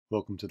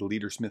Welcome to the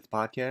Leadersmith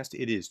podcast.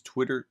 It is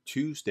Twitter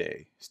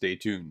Tuesday. Stay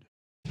tuned.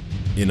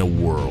 In a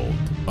world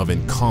of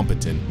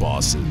incompetent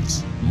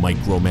bosses,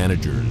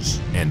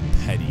 micromanagers, and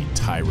petty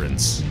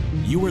tyrants,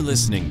 you are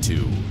listening to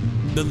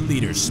The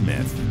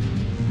Leadersmith.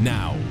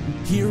 Now,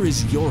 here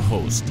is your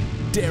host,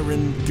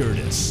 Darren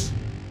Gertis.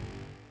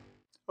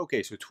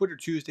 Okay, so Twitter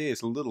Tuesday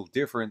is a little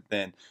different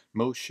than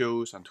most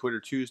shows. On Twitter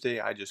Tuesday,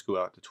 I just go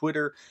out to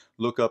Twitter,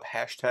 look up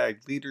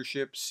hashtag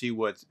leadership, see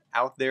what's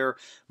out there.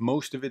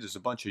 Most of it is a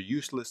bunch of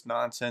useless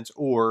nonsense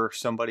or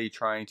somebody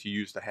trying to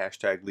use the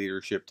hashtag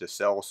leadership to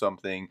sell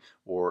something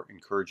or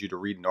encourage you to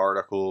read an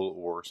article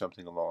or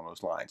something along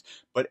those lines.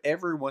 But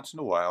every once in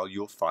a while,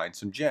 you'll find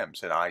some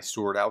gems, and I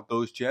sort out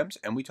those gems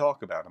and we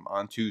talk about them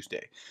on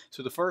Tuesday.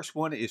 So the first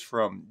one is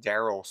from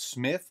Daryl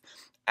Smith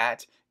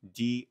at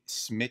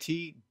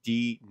DSmitty,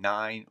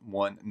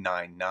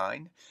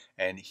 D9199,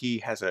 and he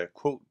has a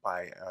quote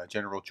by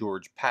General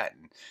George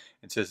Patton.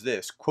 It says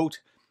this,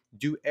 quote,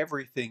 "Do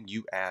everything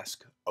you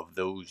ask of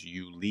those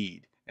you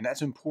lead." And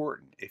that's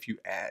important. If you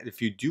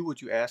do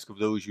what you ask of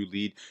those you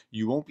lead,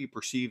 you won't be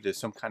perceived as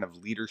some kind of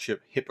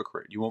leadership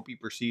hypocrite. You won't be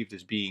perceived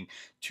as being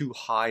too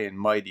high and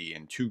mighty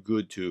and too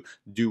good to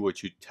do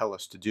what you tell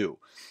us to do.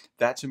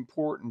 That's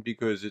important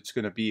because it's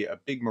going to be a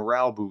big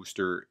morale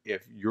booster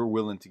if you're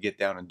willing to get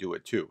down and do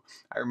it too.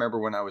 I remember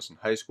when I was in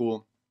high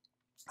school,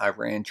 I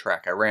ran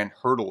track. I ran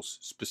hurdles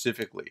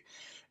specifically.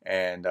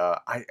 And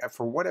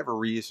for whatever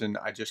reason,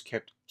 I just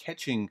kept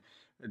catching.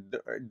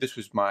 This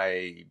was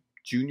my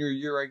junior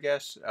year, I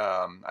guess.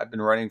 I've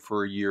been running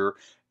for a year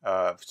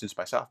since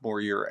my sophomore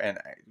year, and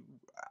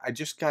I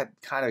just got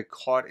kind of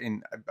caught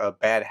in a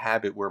bad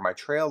habit where my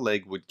trail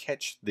leg would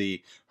catch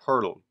the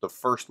hurdle. The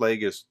first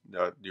leg is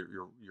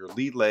your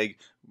lead leg.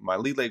 My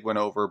lead leg went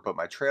over, but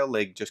my trail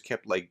leg just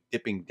kept like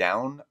dipping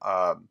down.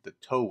 The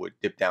toe would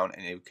dip down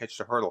and it would catch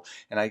the hurdle.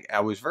 And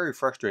I was very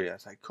frustrated. I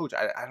was like, "Coach,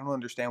 I don't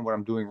understand what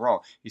I'm doing wrong."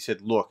 He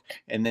said, "Look,"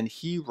 and then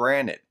he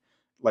ran it.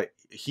 Like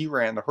he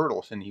ran the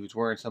hurdles and he was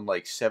wearing some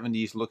like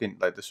 70s looking,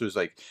 like this was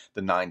like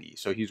the 90s.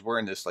 So he's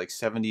wearing this like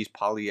 70s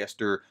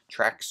polyester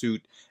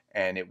tracksuit,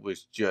 and it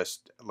was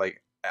just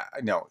like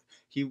no,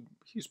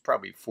 he's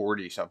probably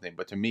 40 something,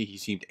 but to me he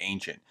seemed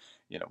ancient.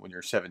 You know, when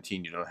you're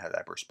 17, you don't have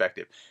that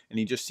perspective, and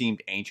he just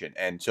seemed ancient.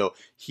 And so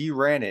he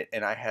ran it,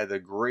 and I had the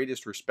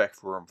greatest respect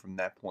for him from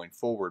that point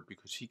forward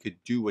because he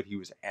could do what he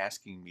was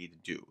asking me to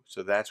do.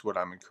 So that's what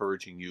I'm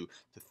encouraging you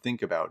to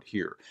think about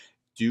here.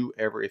 Do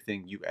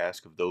everything you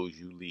ask of those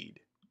you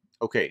lead.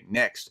 Okay,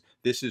 next.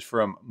 This is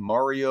from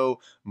Mario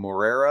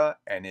Morera,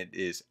 and it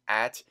is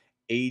at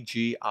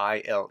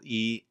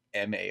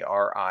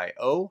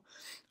AGILEMARIO.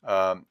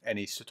 And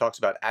he talks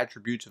about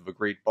attributes of a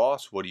great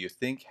boss. What do you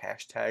think?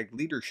 Hashtag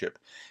leadership.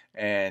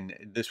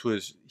 And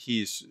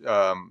he's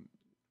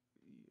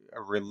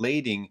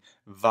relating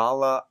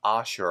Vala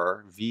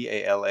Ashar,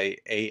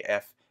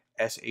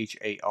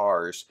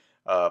 VALAAFSHAR's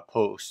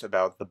post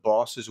about the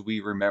bosses we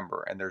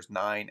remember, and there's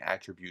 9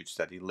 attributes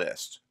that he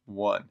lists.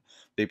 1,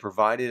 they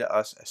provided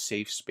us a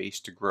safe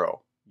space to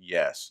grow.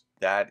 Yes,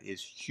 that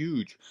is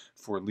huge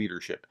for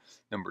leadership.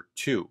 Number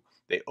 2,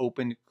 they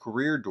opened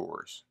career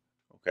doors.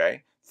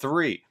 Okay.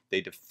 3,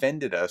 they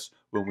defended us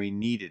when we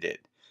needed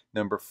it.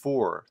 Number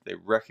 4, they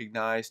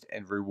recognized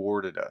and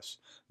rewarded us.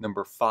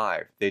 Number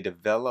 5, they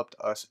developed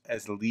us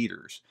as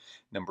leaders.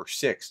 Number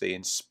 6, they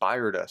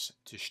inspired us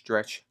to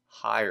stretch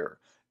higher.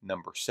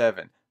 Number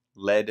 7,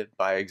 led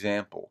by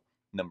example.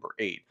 Number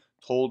 8,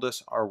 told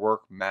us our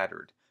work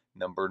mattered.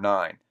 Number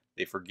 9,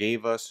 they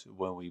forgave us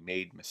when we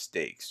made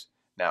mistakes.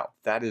 Now,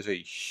 that is a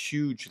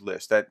huge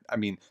list.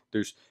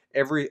 There's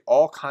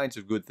all kinds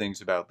of good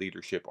things about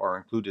leadership are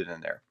included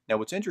in there. Now,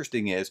 what's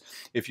interesting is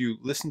if you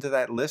listen to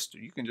that list,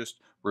 you can just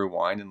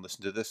rewind and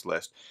listen to this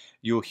list.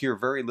 You'll hear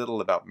very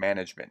little about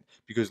management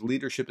because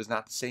leadership is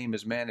not the same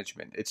as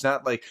management. It's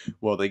not like,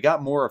 well, they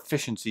got more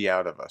efficiency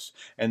out of us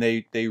and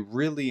they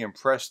really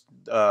impressed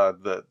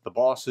the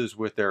bosses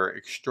with their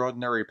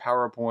extraordinary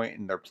PowerPoint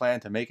and their plan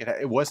to make it.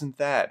 It wasn't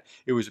that.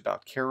 It was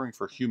about caring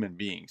for human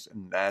beings,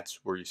 and that's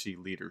where you see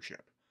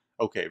leadership.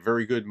 Okay,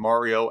 very good,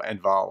 Mario and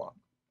Vala.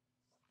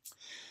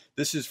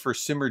 This is for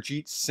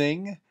Simerjeet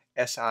Singh,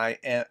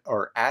 SIM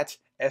or at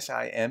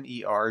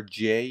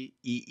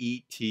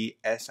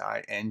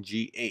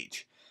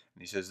SIMERJEETSINGH. And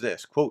he says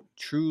this, quote,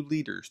 "True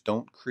leaders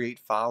don't create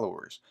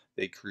followers.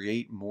 They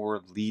create more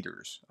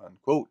leaders,"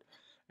 unquote.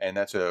 And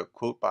that's a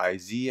quote by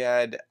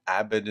Ziad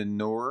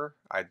Abednour.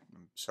 I'm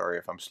sorry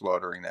if I'm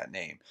slaughtering that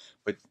name,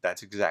 but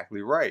that's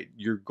exactly right.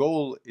 Your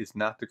goal is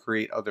not to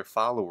create other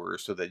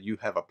followers so that you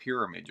have a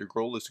pyramid. Your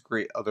goal is to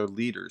create other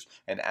leaders,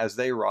 and as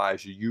they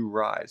rise, you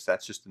rise.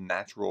 That's just a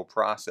natural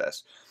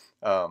process.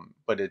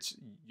 But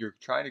you're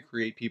trying to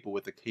create people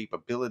with the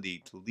capability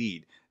to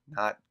lead,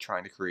 not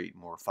trying to create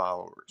more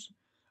followers.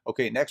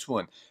 Okay, next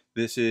one.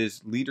 This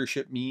is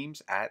Leadership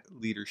Memes at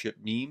Leadership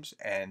Memes,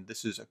 and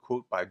this is a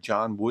quote by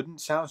John Wooden.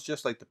 Sounds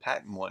just like the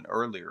Patton one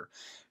earlier.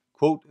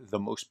 Quote, "The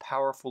most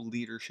powerful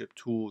leadership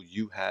tool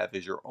you have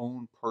is your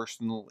own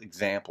personal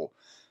example,"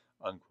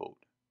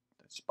 unquote.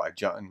 That's by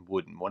John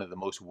Wooden, one of the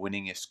most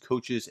winningest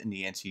coaches in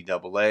the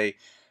NCAA.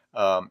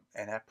 And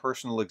that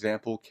personal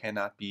example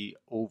cannot be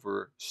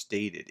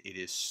overstated. It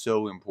is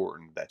so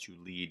important that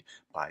you lead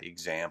by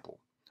example.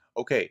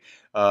 Okay,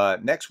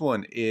 next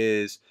one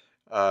is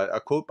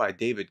a quote by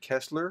David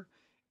Kessler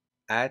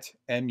at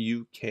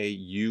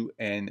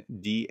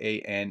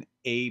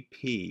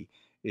Mukundandap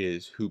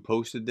is who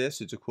posted this.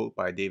 It's a quote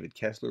by David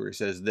Kessler. It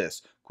says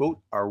this,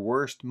 quote, "Our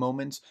worst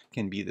moments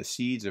can be the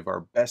seeds of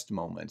our best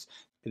moments.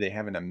 They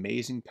have an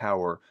amazing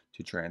power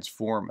to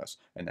transform us."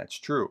 And that's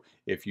true.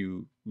 If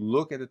you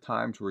look at the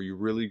times where you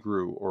really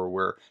grew or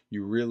where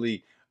you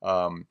really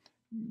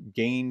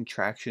gain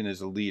traction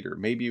as a leader.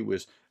 Maybe it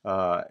was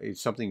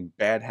something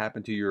bad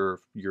happened to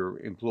your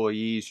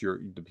employees,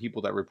 the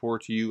people that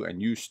report to you,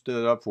 and you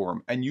stood up for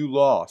them, and you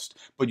lost,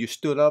 but you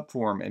stood up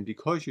for them, and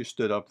because you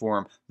stood up for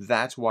them,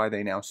 that's why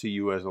they now see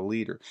you as a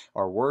leader.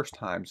 Our worst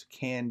times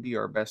can be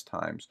our best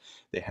times.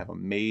 They have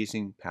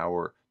amazing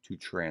power to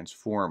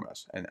transform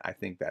us, and I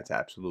think that's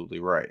absolutely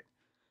right.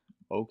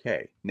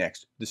 Okay,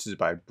 next, this is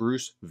by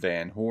Bruce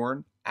Van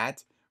Horn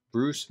at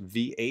Bruce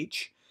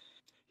VH.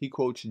 He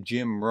quotes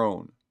Jim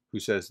Rohn, who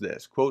says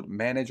this, quote,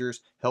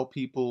 "Managers help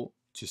people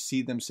to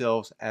see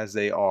themselves as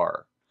they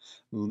are.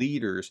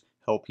 Leaders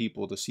help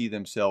people to see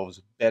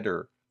themselves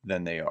better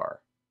than they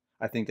are."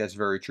 I think that's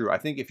very true. I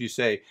think if you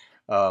say,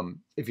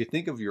 if you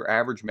think of your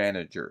average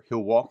manager, he'll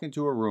walk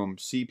into a room,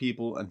 see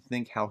people, and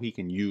think how he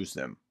can use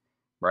them,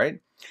 right?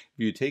 If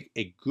you take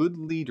a good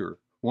leader,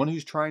 one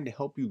who's trying to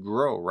help you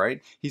grow,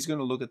 right? He's going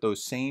to look at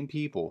those same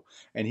people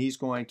and he's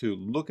going to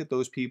look at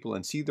those people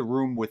and see the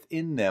room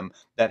within them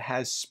that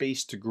has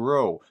space to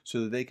grow so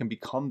that they can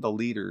become the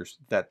leaders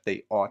that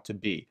they ought to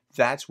be.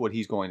 That's what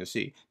he's going to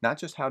see, not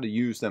just how to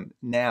use them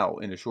now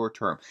in the short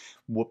term,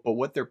 but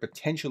what their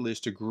potential is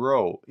to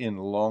grow in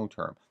the long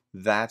term.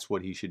 That's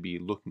what he should be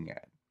looking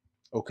at.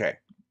 Okay,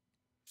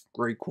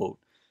 great quote.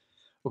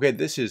 Okay,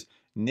 this is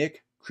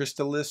Nick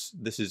Christalis.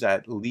 This is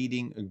at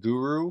Leading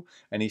Guru,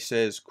 and he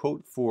says,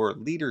 quote, "For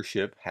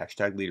leadership,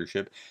 hashtag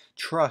leadership,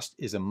 trust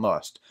is a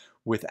must.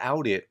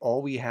 Without it,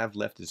 all we have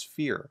left is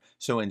fear.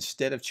 So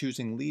instead of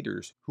choosing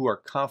leaders who are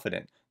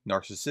confident,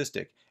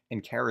 narcissistic,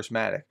 and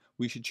charismatic,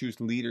 we should choose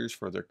leaders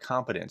for their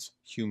competence,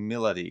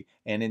 humility,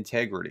 and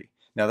integrity."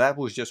 Now, that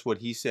was just what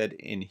he said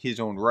in his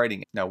own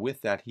writing. Now,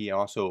 with that, he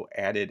also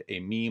added a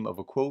meme of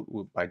a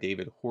quote by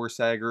David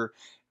Horsager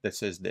that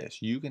says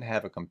this, "You can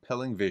have a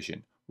compelling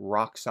vision,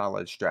 rock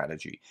solid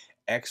strategy,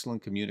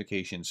 excellent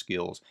communication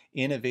skills,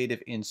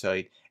 innovative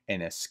insight,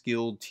 and a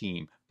skilled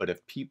team. But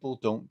if people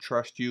don't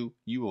trust you,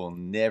 you will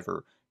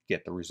never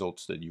get the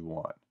results that you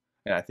want."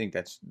 And I think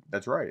that's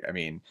right. I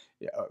mean,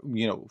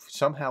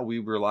 somehow we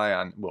rely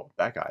on, well,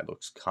 that guy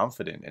looks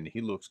confident and he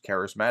looks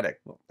charismatic.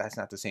 Well, that's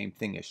not the same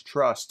thing as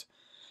trust.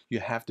 You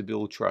have to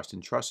build trust,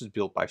 and trust is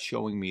built by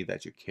showing me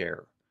that you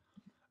care.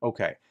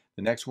 Okay,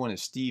 the next one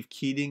is Steve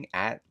Keating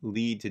at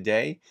Lead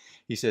Today.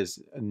 He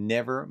says,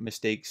 "Never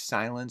mistake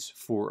silence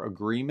for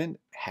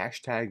agreement,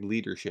 hashtag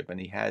leadership." And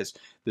he has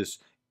this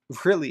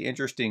really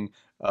interesting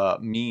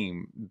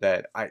meme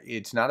that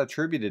it's not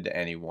attributed to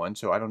anyone,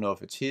 so I don't know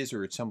if it's his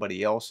or it's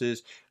somebody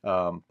else's,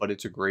 but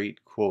it's a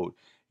great quote.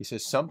 He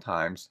says,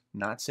 "Sometimes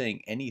not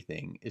saying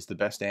anything is the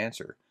best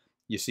answer.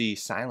 You see,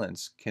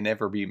 silence can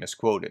never be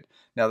misquoted."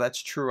 Now,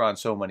 that's true on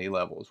so many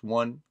levels.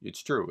 One,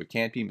 it's true, it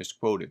can't be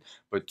misquoted.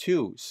 But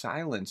two,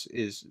 silence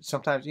is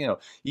sometimes,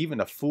 even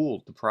a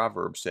fool, the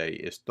Proverbs say,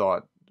 is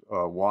thought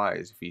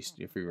wise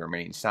if he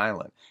remains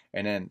silent.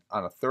 And then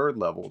on a third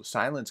level,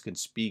 silence can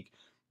speak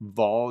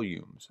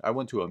volumes. I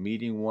went to a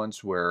meeting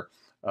once where,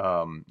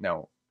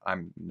 now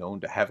I'm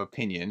known to have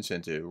opinions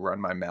and to run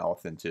my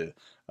mouth and to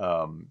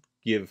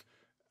give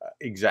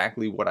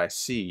exactly what I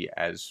see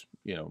as,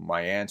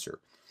 my answer.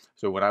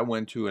 So when I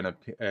went to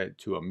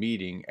to a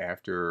meeting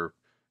after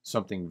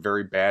something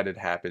very bad had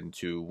happened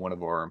to one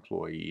of our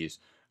employees,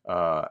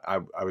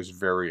 I was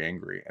very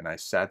angry, and I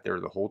sat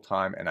there the whole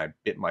time and I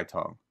bit my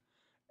tongue,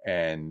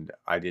 and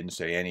I didn't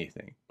say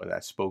anything. But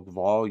that spoke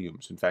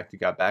volumes. In fact,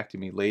 it got back to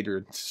me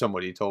later.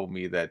 Somebody told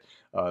me that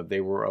they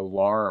were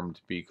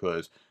alarmed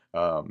because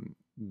so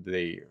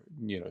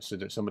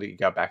that somebody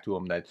got back to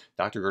them that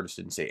Dr. Curtis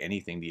didn't say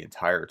anything the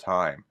entire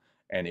time.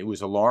 And it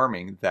was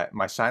alarming that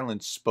my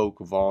silence spoke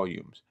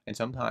volumes. And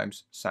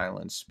sometimes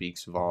silence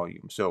speaks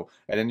volumes. So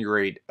at any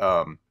rate,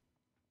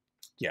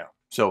 yeah.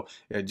 So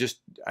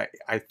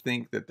I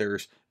think that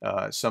there's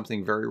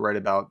something very right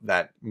about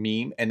that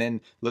meme. And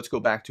then let's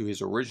go back to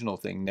his original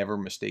thing, never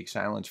mistake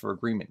silence for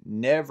agreement.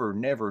 Never,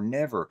 never,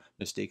 never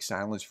mistake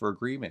silence for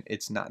agreement.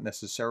 It's not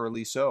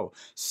necessarily so.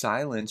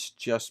 Silence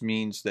just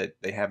means that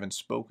they haven't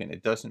spoken.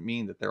 It doesn't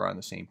mean that they're on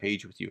the same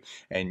page with you.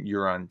 And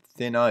you're on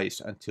thin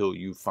ice until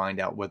you find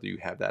out whether you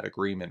have that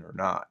agreement or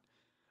not.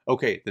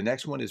 Okay, the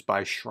next one is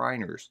by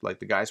Shriners, like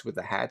the guys with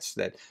the hats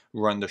that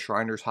run the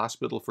Shriners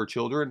Hospital for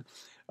Children.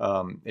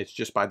 It's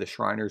just by the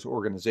Shriners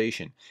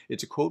organization.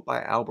 It's a quote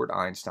by Albert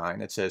Einstein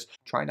that says,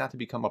 "Try not to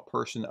become a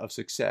person of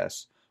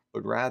success,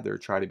 but rather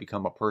try to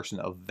become a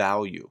person of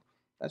value."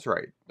 That's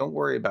right. Don't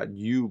worry about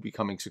you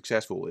becoming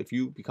successful. If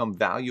you become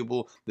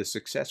valuable, the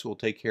success will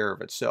take care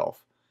of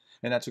itself.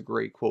 And that's a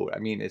great quote. I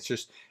mean, it's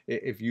just,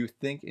 if you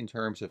think in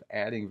terms of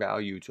adding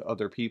value to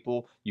other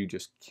people, you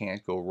just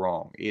can't go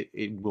wrong.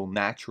 It will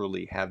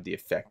naturally have the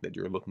effect that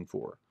you're looking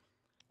for.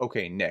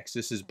 Okay, next,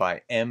 this is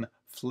by M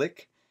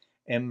Flick,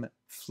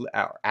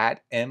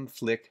 at M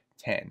Flick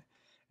 10.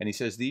 And he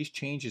says these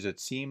changes at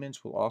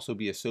Siemens will also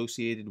be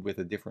associated with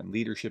a different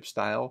leadership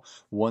style,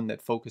 one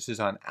that focuses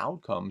on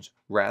outcomes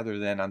rather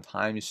than on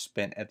time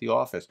spent at the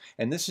office.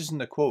 And this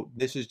isn't a quote,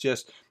 this is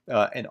just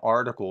an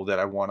article that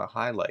I want to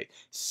highlight.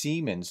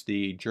 Siemens,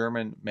 the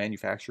German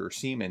manufacturer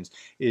Siemens,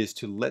 is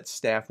to let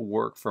staff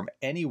work from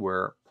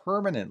anywhere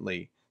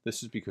permanently.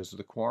 This is because of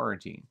the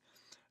quarantine.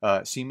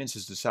 Siemens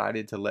has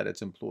decided to let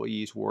its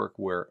employees work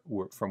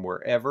from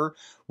wherever,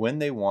 when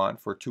they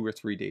want, for 2 or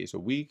 3 days a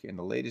week. In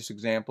the latest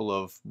example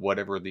of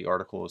whatever the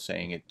article is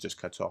saying, it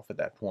just cuts off at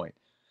that point.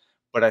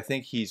 But I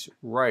think he's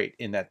right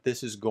in that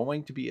this is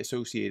going to be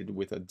associated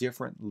with a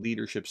different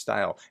leadership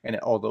style. And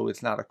although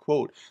it's not a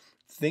quote,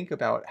 think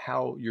about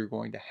how you're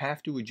going to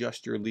have to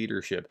adjust your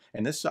leadership.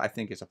 And this, I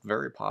think, is a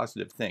very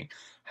positive thing.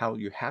 How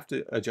you have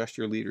to adjust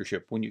your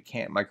leadership when you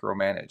can't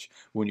micromanage,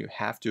 when you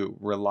have to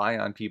rely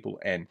on people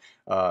and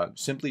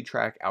simply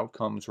track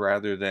outcomes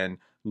rather than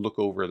look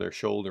over their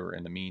shoulder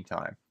in the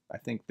meantime. I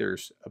think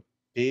there's a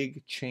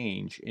big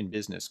change in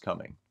business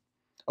coming.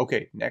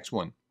 Okay, next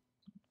one.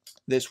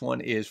 This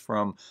one is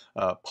from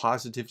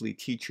Positively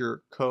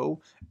Teacher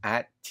Co.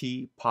 at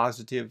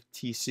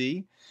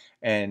TPositiveTC.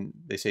 And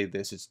they say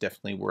this is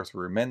definitely worth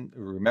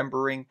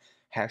remembering.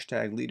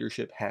 Hashtag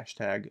leadership,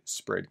 hashtag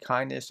spread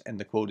kindness. And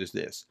the quote is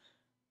this: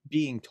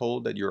 being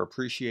told that you're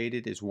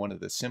appreciated is one of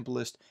the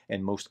simplest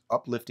and most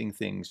uplifting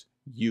things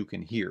you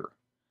can hear.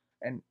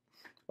 And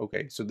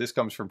okay, so this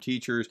comes from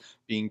teachers.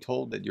 Being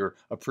told that you're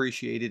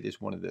appreciated is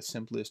one of the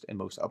simplest and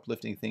most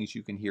uplifting things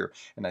you can hear.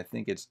 And I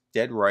think it's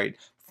dead right.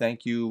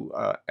 Thank you.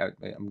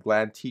 I'm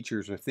glad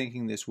teachers are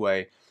thinking this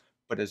way.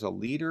 But as a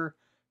leader,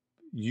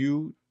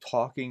 you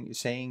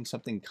saying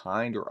something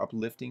kind or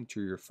uplifting to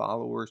your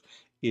followers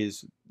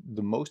is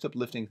the most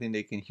uplifting thing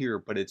they can hear,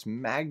 but it's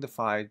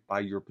magnified by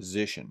your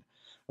position.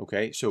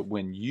 Okay, so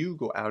when you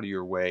go out of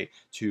your way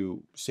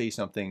to say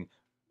something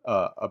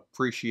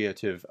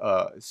appreciative,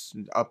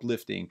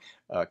 uplifting,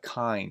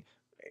 kind,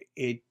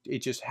 it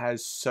just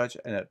has such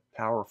a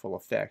powerful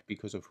effect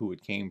because of who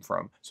it came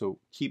from. So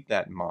keep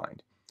that in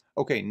mind.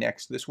 Okay,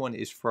 next, this one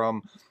is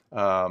from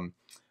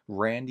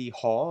Randy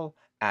Hall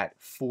at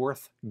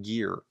Fourth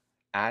Gear,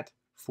 at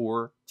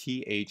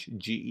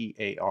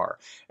 4THGEAR.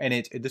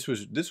 And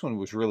this one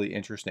was really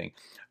interesting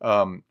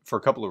for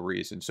a couple of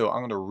reasons. So I'm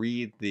going to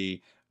read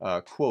the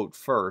quote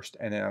first,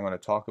 and then I'm going to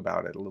talk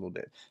about it a little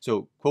bit.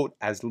 So, quote,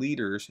 as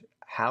leaders,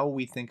 how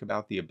we think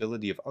about the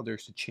ability of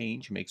others to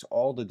change makes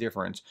all the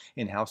difference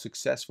in how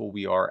successful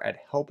we are at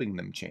helping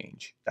them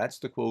change. That's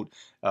the quote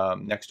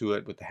next to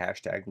it with the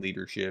hashtag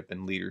leadership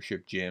and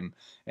leadership gym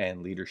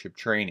and leadership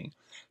training.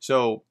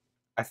 So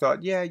I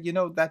thought, yeah,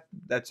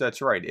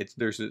 that's right.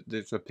 There's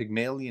a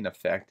Pygmalion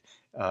effect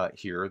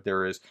here.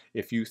 There is,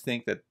 if you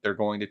think that they're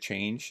going to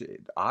change,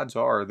 odds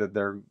are that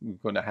they're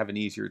going to have an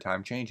easier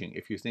time changing.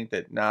 If you think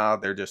that, nah,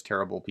 they're just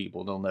terrible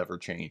people, they'll never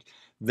change,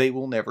 they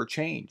will never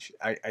change.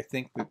 I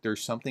think that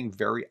there's something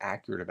very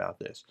accurate about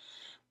this.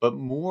 But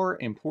more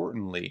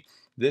importantly,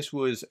 this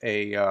was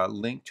a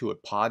link to a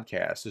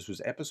podcast. This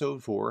was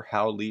episode 4,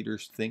 How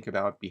Leaders Think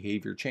About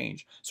Behavior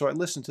Change. So I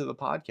listened to the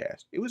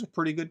podcast. It was a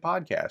pretty good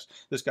podcast.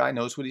 This guy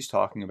knows what he's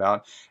talking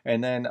about.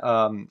 And then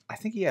I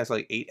think he has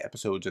like 8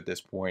 episodes at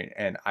this point.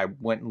 And I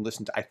went and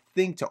listened to, I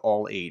think, to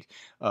all 8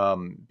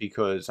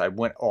 because I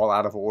went all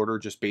out of order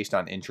just based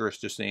on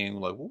interest, just saying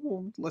like,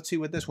 well, let's see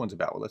what this one's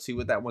about. Let's see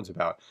what that one's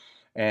about.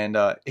 And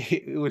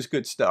it was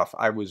good stuff.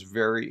 I was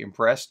very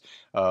impressed.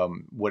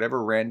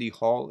 Whatever Randy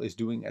Hall is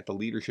doing at the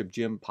Leadership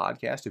Gym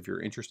podcast, if you're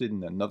interested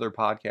in another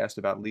podcast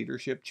about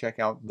leadership, check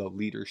out the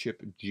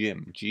Leadership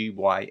Gym,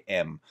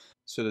 GYM.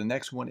 So the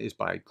next one is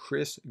by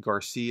Chris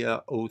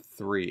Garcia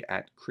 03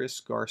 at Chris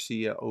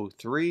Garcia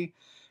 03.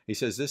 He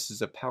says, this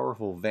is a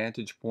powerful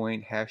vantage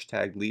point,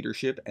 hashtag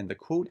leadership. And the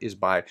quote is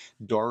by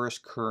Doris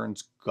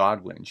Kearns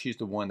Godwin. She's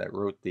the one that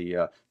wrote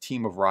the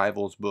Team of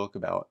Rivals book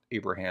about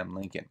Abraham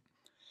Lincoln.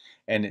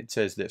 And it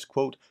says this,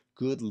 quote,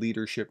 good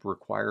leadership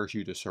requires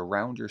you to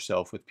surround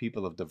yourself with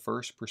people of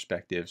diverse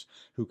perspectives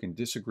who can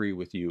disagree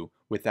with you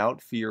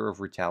without fear of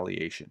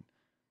retaliation,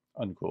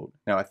 unquote.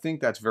 Now, I think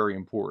that's very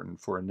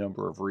important for a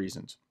number of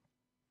reasons.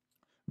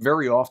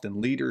 Very often,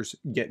 leaders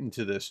get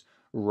into this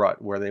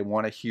rut where they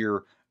want to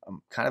hear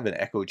kind of an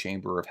echo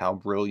chamber of how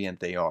brilliant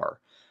they are.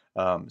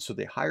 So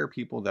they hire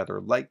people that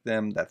are like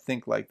them, that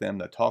think like them,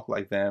 that talk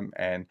like them,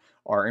 and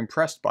are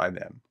impressed by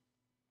them.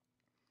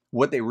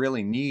 What they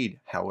really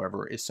need,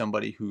 however, is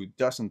somebody who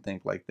doesn't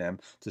think like them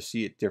to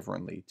see it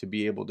differently, to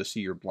be able to see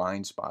your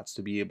blind spots,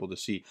 to be able to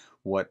see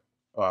what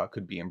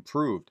could be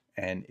improved.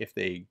 And if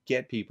they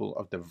get people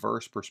of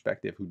diverse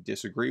perspective who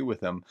disagree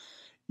with them,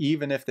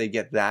 even if they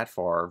get that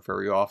far,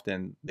 very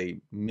often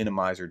they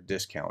minimize or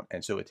discount.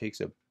 And so it takes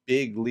a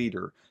big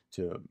leader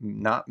to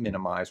not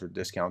minimize or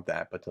discount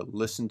that, but to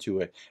listen to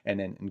it and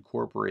then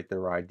incorporate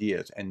their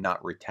ideas and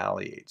not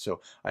retaliate.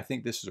 So I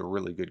think this is a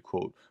really good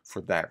quote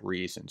for that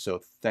reason.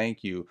 So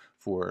thank you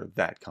for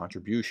that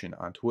contribution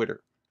on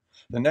Twitter.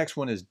 The next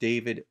one is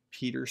David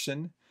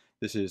Peterson.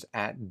 This is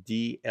at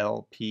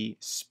DLP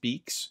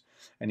Speaks.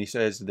 And he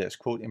says this,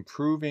 quote,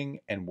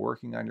 improving and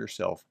working on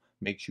yourself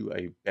makes you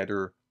a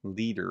better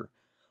leader.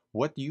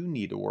 What do you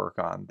need to work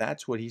on?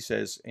 That's what he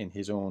says in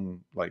his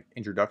own like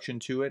introduction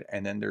to it.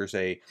 And then there's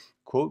a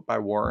quote by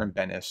Warren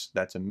Bennis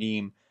that's a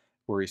meme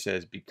where he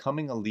says,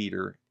 becoming a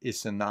leader is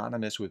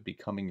synonymous with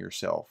becoming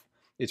yourself.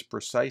 It's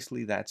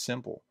precisely that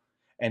simple.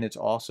 And it's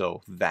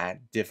also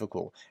that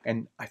difficult.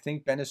 And I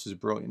think Bennis is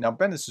brilliant. Now,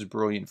 Bennis is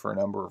brilliant for a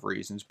number of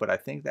reasons, but I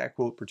think that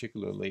quote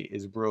particularly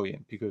is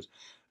brilliant because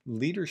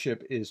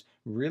leadership is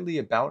really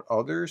about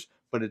others,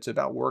 but it's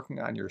about working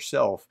on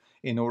yourself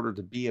in order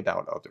to be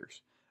about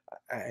others.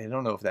 I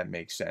don't know if that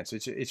makes sense.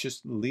 It's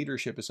just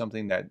leadership is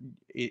something that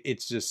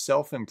it's just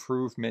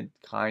self-improvement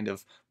kind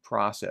of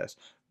process.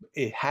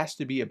 It has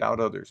to be about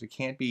others. It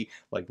can't be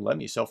like, let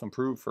me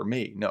self-improve for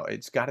me. No,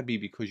 it's got to be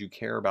because you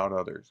care about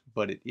others.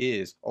 But it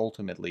is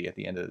ultimately, at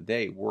the end of the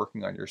day,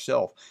 working on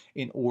yourself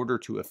in order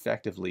to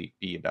effectively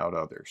be about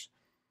others.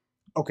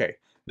 Okay,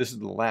 this is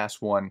the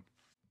last one.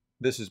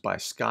 This is by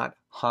Scott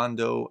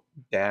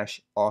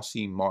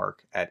Hondo-Aussie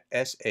Mark at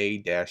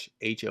SA-HONDOW.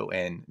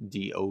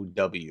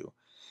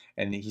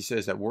 And he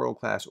says that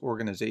world-class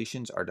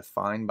organizations are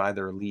defined by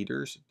their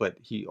leaders, but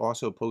he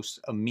also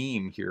posts a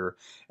meme here,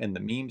 and the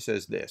meme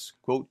says this,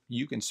 quote,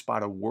 you can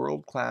spot a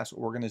world-class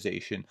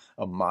organization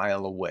a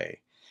mile away.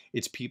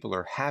 Its people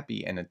are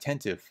happy and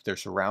attentive, their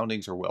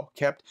surroundings are well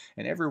kept,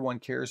 and everyone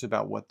cares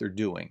about what they're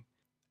doing.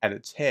 At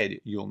its head,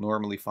 you'll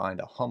normally find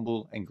a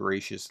humble and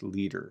gracious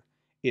leader.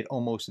 It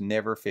almost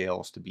never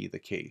fails to be the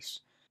case.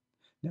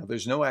 Now,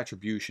 there's no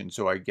attribution,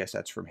 so I guess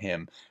that's from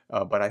him,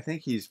 but I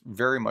think he's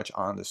very much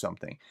onto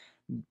something.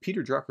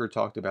 Peter Drucker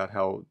talked about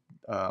how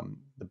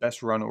the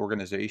best run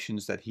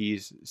organizations that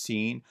he's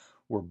seen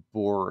were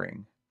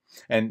boring.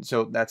 And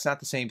so that's not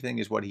the same thing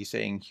as what he's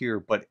saying here,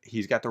 but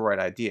he's got the right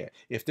idea.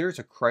 If there's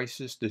a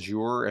crisis du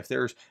jour, if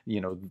there's,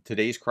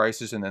 today's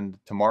crisis and then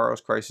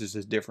tomorrow's crisis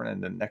is different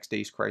and the next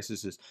day's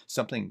crisis is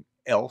something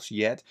else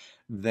yet,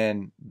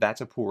 then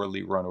that's a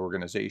poorly run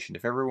organization.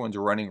 If everyone's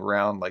running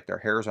around like their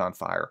hair's on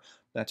fire,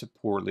 that's a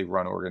poorly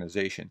run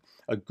organization.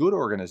 A good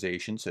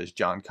organization, says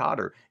John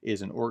Kotter,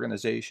 is an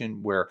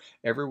organization where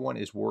everyone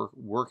is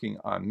working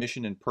on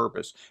mission and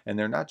purpose, and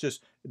they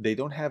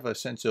don't have a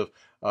sense of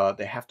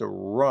they have to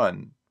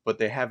run, but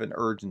they have an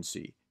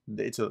urgency.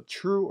 It's a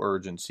true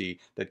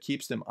urgency that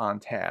keeps them on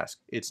task.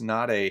 It's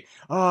not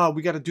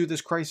we got to do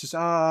this crisis.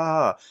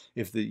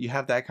 If you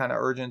have that kind of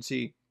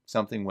urgency,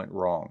 something went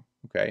wrong.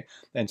 Okay,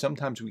 and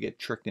sometimes we get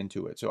tricked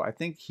into it. So I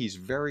think he's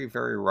very,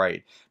 very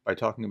right by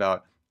talking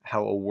about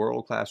how a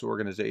world-class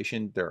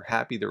organization, they're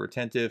happy, they're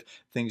attentive,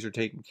 things are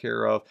taken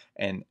care of,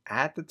 and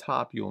at the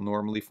top you'll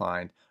normally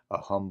find a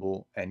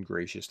humble and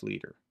gracious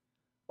leader.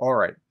 All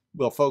right.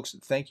 Well, folks,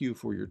 thank you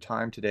for your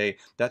time today.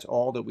 That's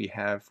all that we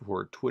have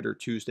for Twitter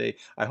Tuesday.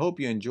 I hope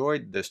you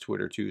enjoyed this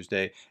Twitter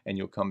Tuesday, and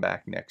you'll come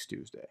back next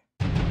Tuesday.